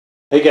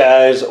Hey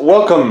guys,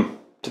 welcome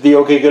to the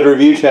OK Good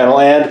Review channel,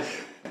 and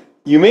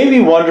you may be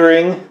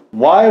wondering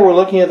why we're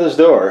looking at this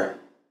door.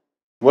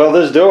 Well,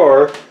 this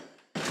door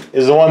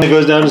is the one that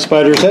goes down to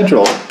Spider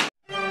Central.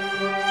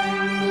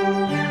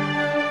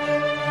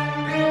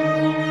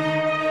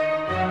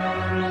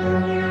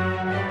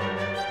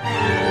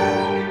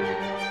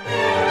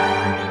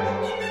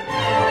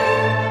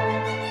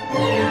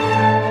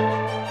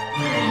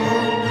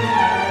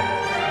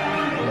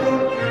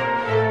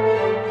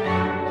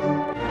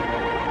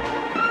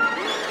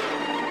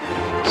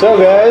 So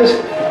guys,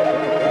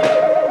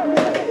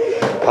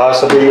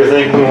 possibly you're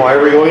thinking, why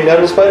are we going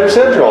down to Spider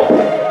Central?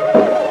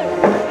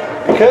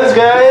 Because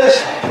guys,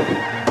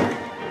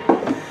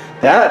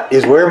 that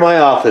is where my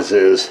office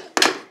is.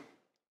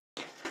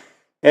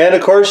 And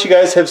of course you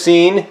guys have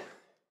seen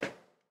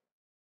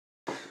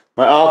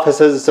my office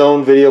has its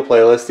own video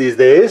playlist these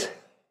days.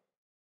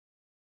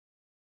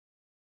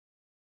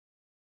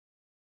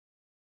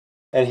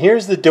 And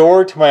here's the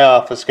door to my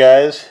office,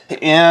 guys.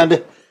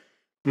 And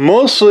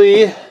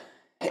mostly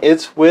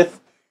it's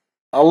with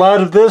a lot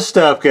of this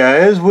stuff,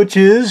 guys, which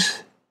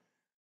is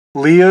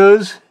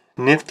Leo's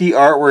nifty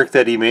artwork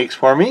that he makes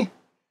for me.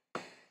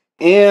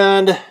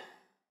 And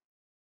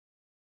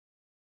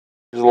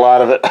there's a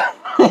lot of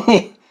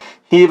it.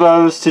 He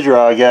loves to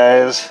draw,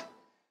 guys.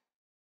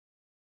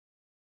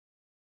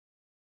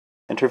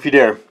 Enter if you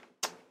dare.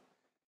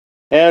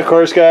 And of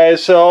course,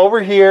 guys, so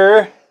over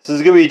here, this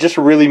is going to be just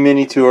a really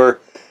mini tour.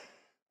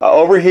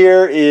 Over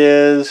here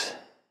is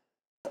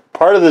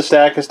part of the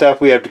stack of stuff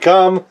we have to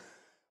come.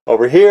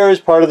 Over here is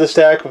part of the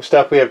stack of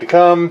stuff we have to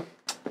come.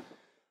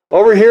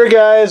 Over here,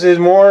 guys, is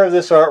more of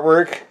this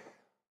artwork.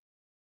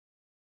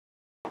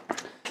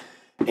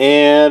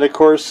 And, of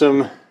course,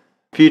 some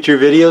future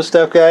video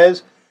stuff,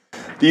 guys.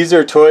 These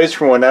are toys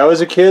from when I was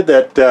a kid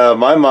that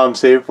my mom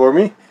saved for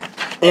me.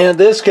 And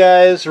this,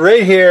 guys,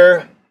 right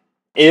here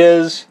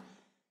is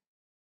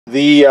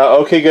the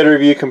OK Good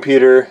Review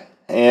computer.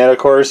 And, of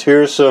course,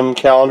 here's some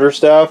calendar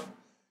stuff.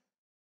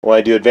 When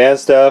I do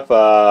advanced stuff,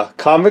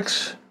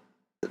 comics,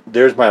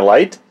 there's my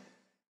light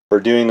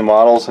for doing the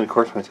models, and of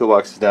course my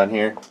toolbox is down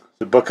here.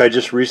 The book I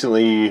just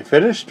recently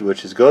finished,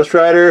 which is Ghost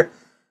Rider.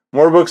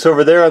 More books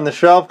over there on the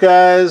shelf,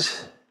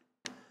 guys.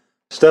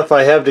 Stuff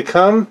I have to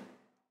come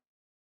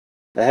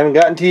I haven't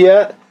gotten to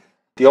yet.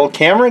 The old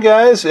camera,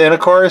 guys, and of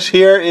course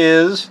here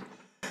is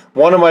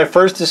one of my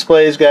first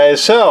displays,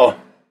 guys. So,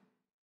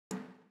 you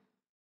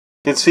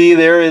can see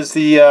there is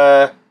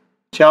the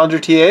Challenger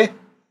TA.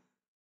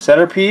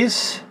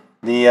 Centerpiece,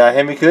 the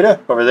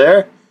Hemikuda over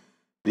there,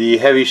 the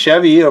Heavy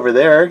Chevy over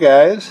there,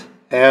 guys,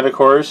 and of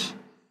course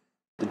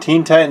the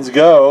Teen Titans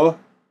Go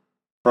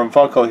from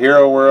Funko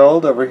Hero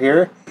World over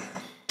here.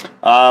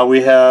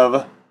 We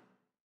have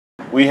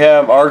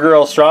our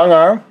girl Strong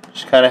Arm,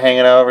 just kind of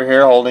hanging out over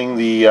here, holding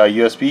the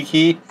USB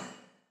key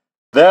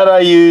that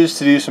I use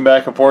to do some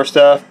back and forth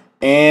stuff.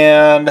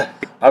 And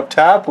up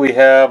top we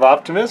have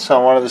Optimus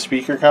on one of the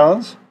speaker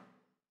cones.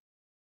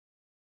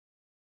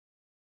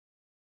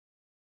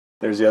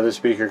 There's the other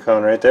speaker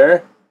cone right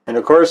there. And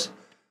of course,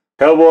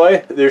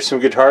 Hellboy. There's some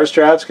guitar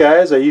straps,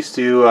 guys. I used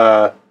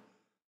to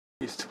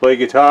play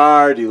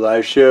guitar, do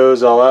live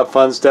shows, all that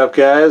fun stuff,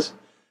 guys.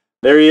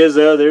 There he is,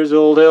 though. There's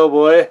old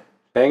Hellboy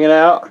hanging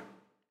out.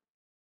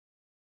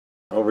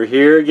 Over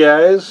here,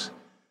 guys,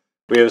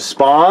 we have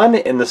Spawn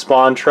in the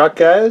Spawn truck,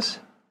 guys.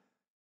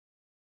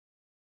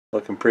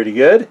 Looking pretty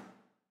good.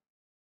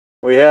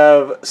 We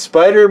have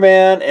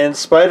Spider-Man and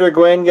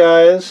Spider-Gwen,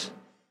 guys,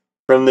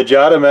 from the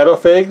Jada Metal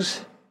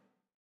Figs.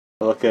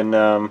 Looking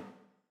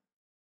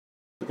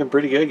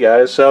pretty good,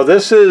 guys. So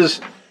this is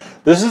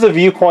the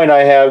viewpoint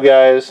I have,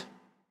 guys,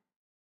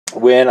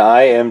 when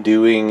I am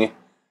doing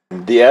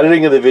the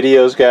editing of the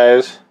videos,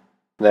 guys,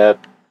 that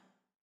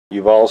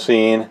you've all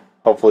seen,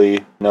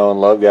 hopefully know and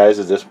love, guys,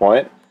 at this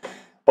point.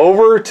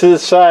 Over to the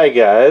side,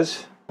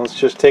 guys, let's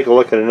just take a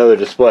look at another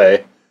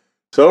display.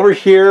 So over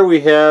here we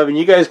have, and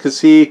you guys can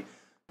see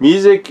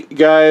music,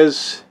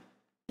 guys.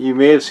 You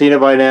may have seen it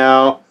by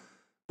now.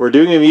 We're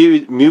doing a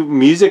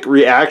music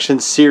reaction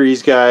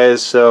series,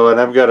 guys, and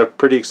I've got a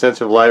pretty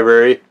extensive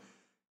library.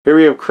 Here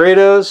we have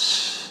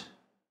Kratos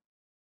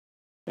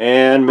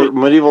and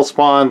Medieval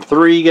Spawn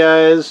 3,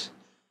 guys.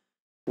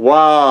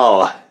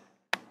 Wow.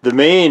 The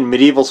main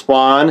Medieval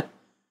Spawn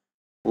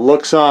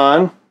looks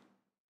on,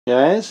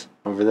 guys,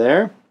 over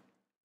there.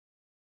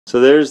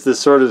 So there's the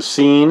sort of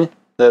scene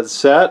that's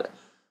set.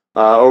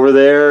 Over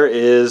there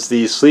is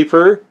the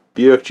sleeper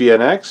Buick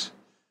GNX.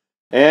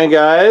 And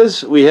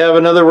guys, we have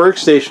another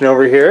workstation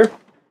over here.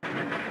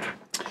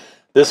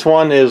 This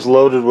one is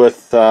loaded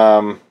with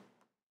a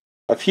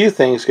few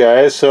things,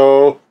 guys.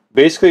 So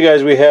basically,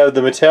 guys, we have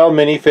the Mattel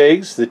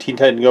minifigs, the Teen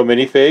Titans Go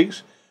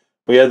minifigs.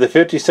 We have the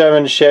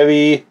 57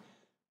 Chevy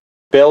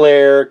Bel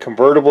Air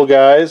convertible,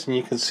 guys. And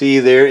you can see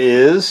there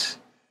is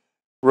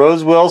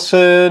Rose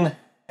Wilson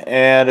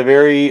and a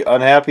very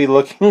unhappy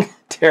looking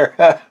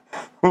Tara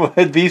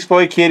with Beast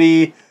Boy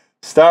Kitty,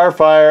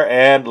 Starfire,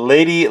 and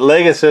Lady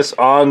Legacy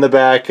on the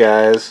back,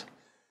 guys.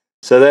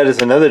 So that is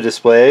another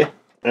display.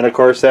 And of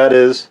course that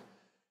is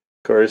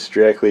course,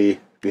 directly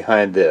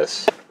behind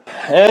this.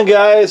 And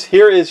guys,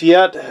 here is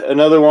yet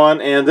another one,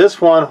 and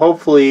this one,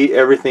 hopefully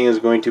everything is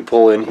going to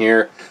pull in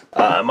here.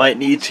 I might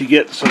need to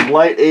get some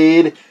light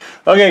aid.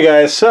 Okay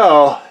guys,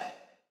 so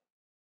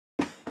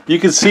you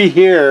can see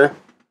here,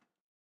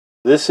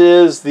 this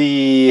is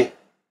the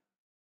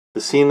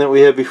scene that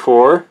we had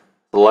before.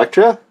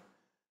 Elektra,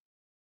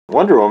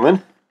 Wonder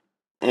Woman,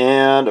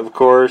 and of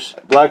course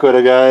Black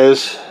Widow,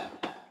 guys.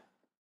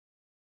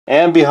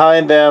 And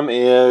behind them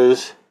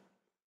is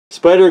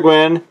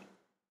Spider-Gwen.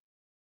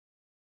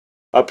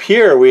 Up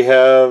here we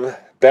have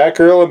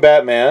Batgirl and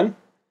Batman.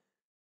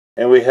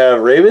 And we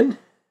have Raven,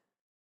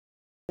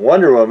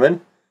 Wonder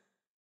Woman,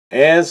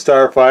 and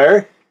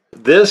Starfire.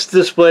 This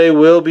display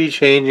will be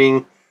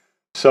changing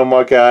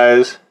somewhat,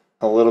 guys,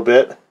 a little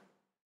bit.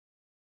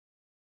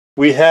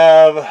 We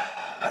have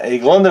a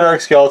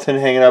glow-in-the-dark skeleton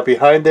hanging out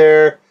behind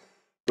there.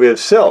 We have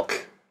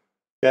Silk.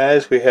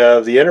 Guys, we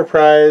have the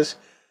Enterprise.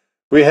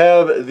 We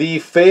have the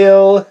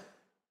Fail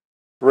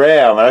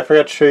Ram. I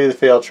forgot to show you the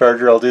Fail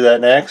Charger. I'll do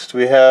that next.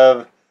 We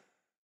have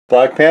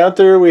Black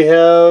Panther. We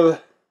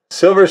have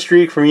Silver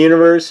Streak from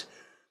Universe.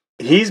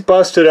 He's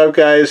busted up,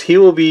 guys. He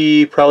will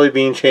be probably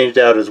being changed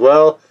out as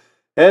well.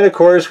 And of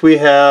course we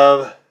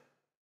have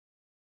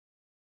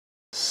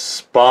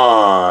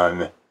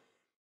Spawn.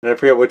 And I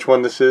forget which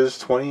one this is.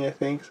 20, I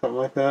think. Something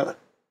like that.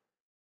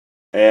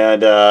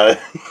 And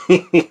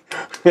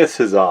this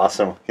is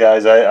awesome.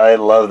 Guys, I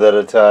love that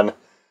a ton.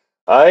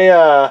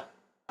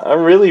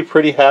 I'm really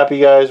pretty happy,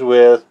 guys,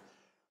 with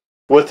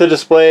the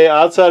display,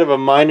 outside of a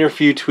minor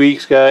few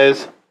tweaks,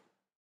 guys,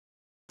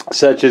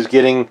 such as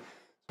getting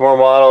more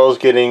models,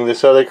 getting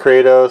this other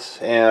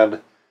Kratos,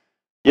 and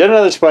yet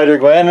another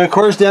Spider-Gwen. And of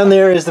course down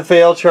there is the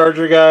Fail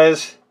Charger,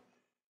 guys,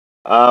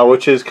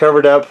 which is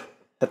covered up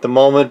at the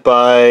moment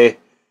by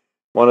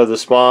one of the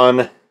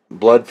Spawn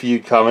Blood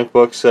Feud comic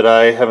books that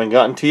I haven't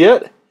gotten to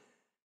yet,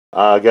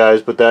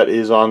 guys, but that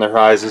is on the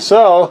horizon.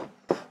 So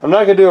I'm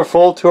not going to do a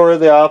full tour of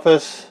the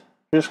office.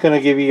 I'm just going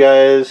to give you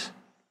guys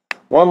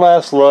one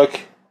last look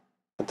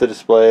at the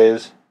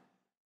displays.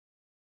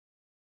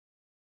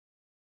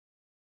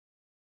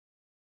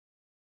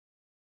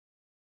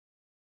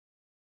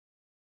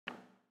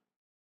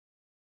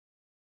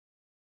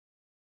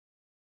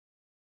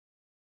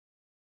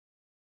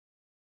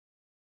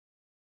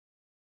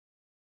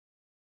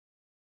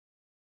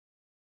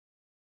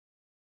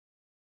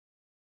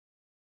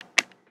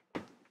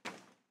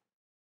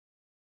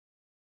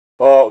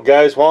 Well,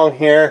 guys, while I'm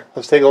here,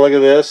 let's take a look at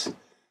this.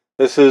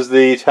 This is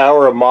the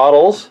Tower of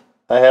Models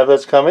I have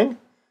that's coming.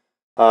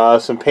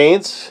 Some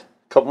paints,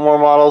 a couple more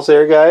models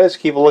there, guys.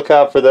 Keep a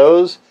lookout for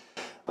those.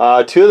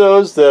 Two of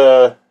those,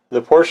 the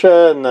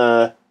Porsche and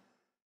the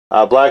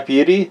Black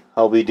Beauty,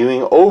 I'll be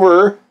doing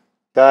over,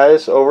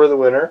 guys, over the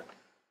winter.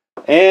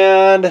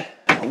 And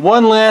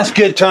one last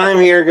good time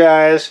here,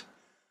 guys.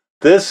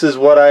 This is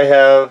what I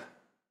have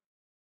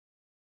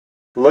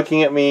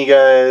looking at me,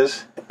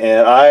 guys,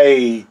 and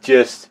I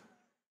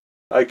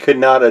could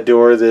not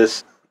adore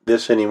this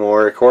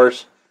anymore. Of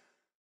course,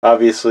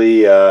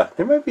 obviously, there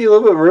might be a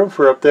little bit of room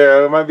for up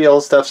there. I might be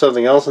able to stuff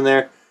something else in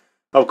there.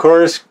 Of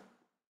course,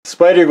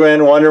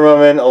 Spider-Gwen, Wonder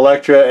Woman,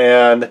 Elektra,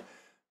 and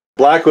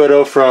Black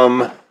Widow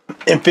from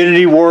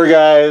Infinity War,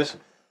 guys,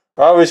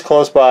 are always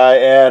close by,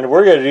 and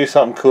we're going to do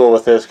something cool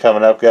with this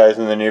coming up, guys,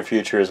 in the near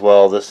future as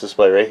well. This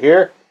display right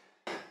here.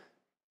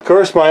 Of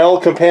course, my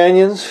old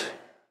companions,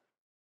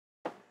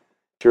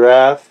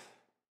 Giraffe,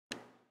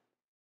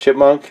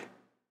 Chipmunk,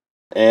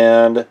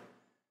 and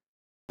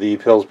the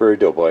Pillsbury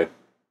Doughboy.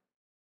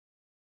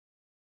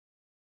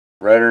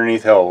 Right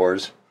underneath Hell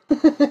Wars.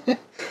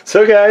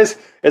 So guys,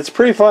 it's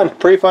pretty fun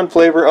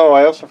flavor. Oh,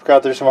 I also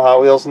forgot there's some Hot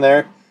Wheels in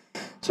there.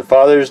 It's a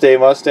Father's Day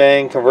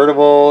Mustang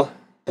convertible.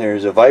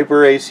 There's a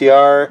Viper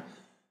ACR,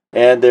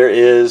 and there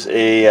is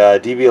a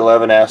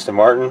DB11 Aston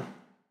Martin.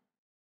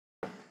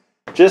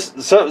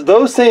 Just so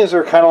those things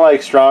are kind of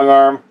like Strong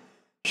Arm.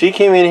 She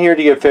came in here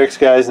to get fixed,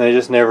 guys, and I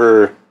just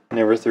never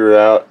threw it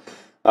out.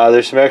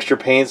 There's some extra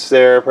paints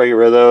there. Probably get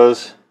rid of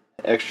those.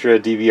 Extra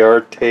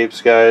DVR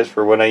tapes, guys,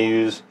 for when I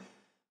use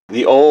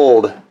the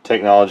old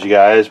technology,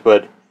 guys.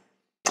 But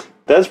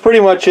that's pretty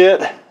much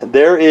it.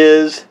 There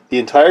is the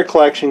entire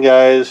collection,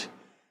 guys,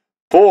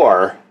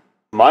 for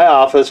my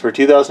office for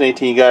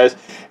 2018, guys.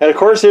 And of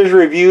course, there's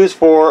reviews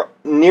for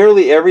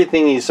nearly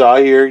everything you saw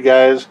here,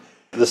 guys.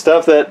 The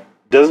stuff that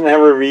doesn't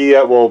have a review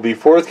yet will be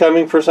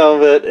forthcoming for some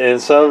of it,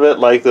 and some of it,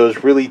 like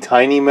those really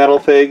tiny metal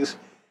figs,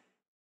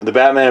 the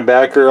Batman and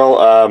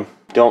Batgirl,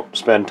 don't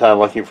spend time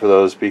looking for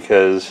those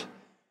because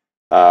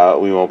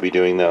we won't be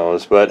doing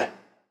those. But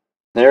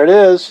there it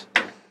is,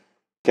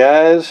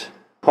 guys.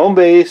 Home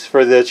base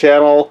for the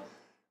channel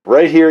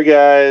right here,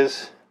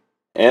 guys,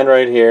 and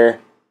right here,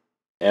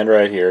 and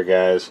right here,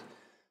 guys.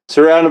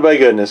 Surrounded by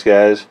goodness,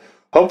 guys.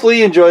 Hopefully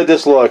you enjoyed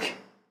this look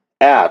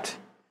at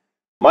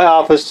my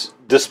office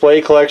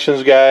display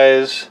collections,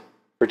 guys,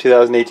 for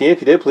 2018.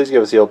 If you did, please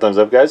give us the old thumbs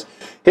up, guys.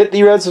 Hit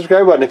the red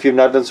subscribe button if you've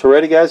not done so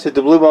already, guys. Hit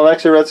the blue bell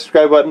next to the red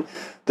subscribe button.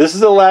 This is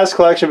the last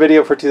collection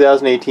video for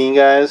 2018,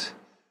 guys.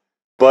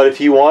 But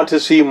if you want to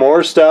see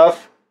more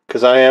stuff,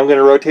 because I am going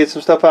to rotate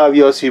some stuff out, if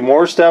you want to see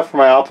more stuff from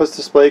my office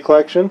display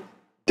collection,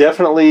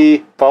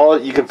 definitely follow.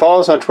 You can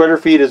follow us on Twitter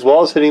feed as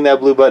well as hitting that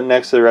blue button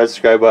next to the red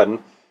subscribe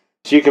button,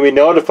 so you can be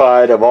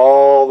notified of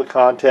all the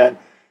content.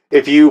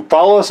 If you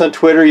follow us on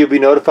Twitter, you'll be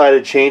notified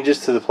of changes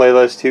to the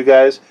playlist too,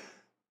 guys.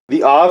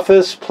 The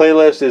Office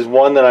playlist is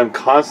one that I'm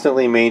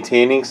constantly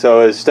maintaining,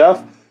 so is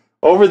stuff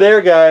over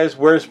there, guys,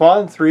 where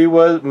Spawn 3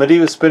 was,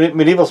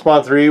 Medieval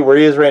Spawn 3, where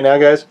he is right now,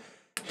 guys.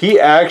 He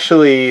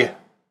actually,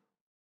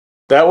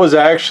 that was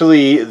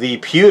actually the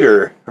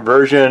pewter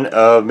version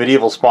of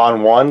Medieval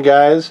Spawn 1,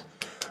 guys.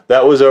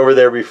 That was over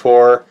there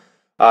before,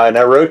 and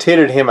I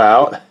rotated him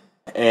out,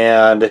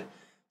 and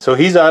so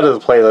he's out of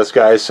the playlist,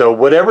 guys. So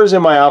whatever's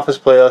in my Office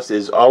playlist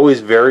is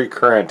always very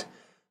current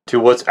to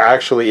what's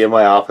actually in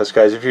my Office,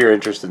 guys, if you're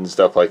interested in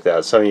stuff like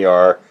that. Some of you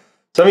are.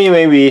 Some of you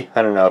may be.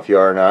 I don't know if you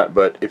are or not,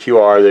 but if you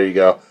are, there you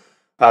go.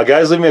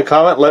 Guys, leave me a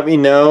comment. Let me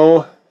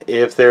know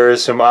if there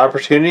is some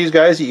opportunities,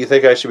 guys, that you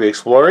think I should be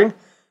exploring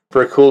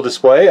for a cool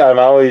display. I'm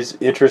always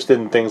interested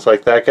in things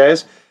like that,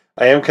 guys.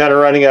 I am kind of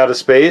running out of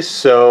space,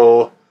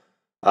 so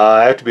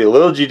I have to be a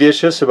little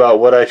judicious about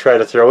what I try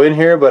to throw in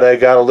here, but I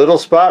got a little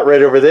spot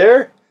right over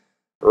there,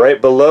 right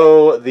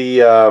below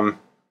the,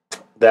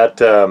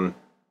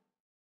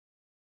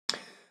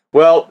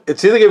 well,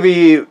 it's either going to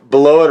be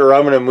below it or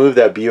I'm going to move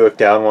that Buick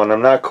down one.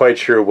 I'm not quite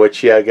sure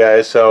which yet,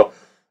 guys. So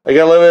I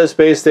got a little bit of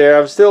space there.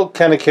 I'm still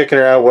kind of kicking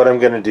around what I'm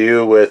going to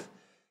do with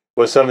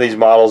some of these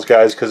models,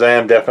 guys, because I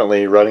am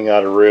definitely running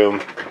out of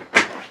room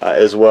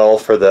as well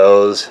for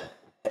those.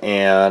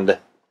 And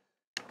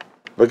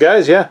but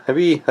guys, yeah,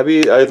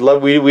 I'd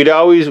love we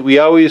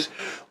always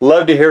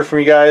love to hear from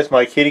you guys.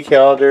 My kitty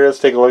calendar. Let's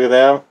take a look at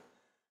them.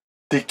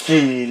 The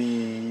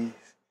kitties.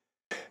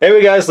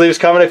 Anyway, guys, leave us a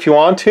comment if you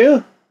want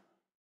to.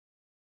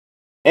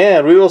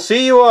 And we will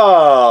see you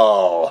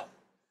all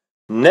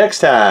next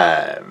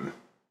time.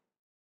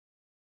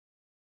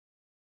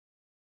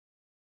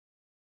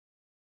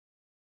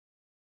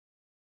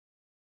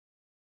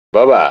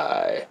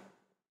 Bye-bye.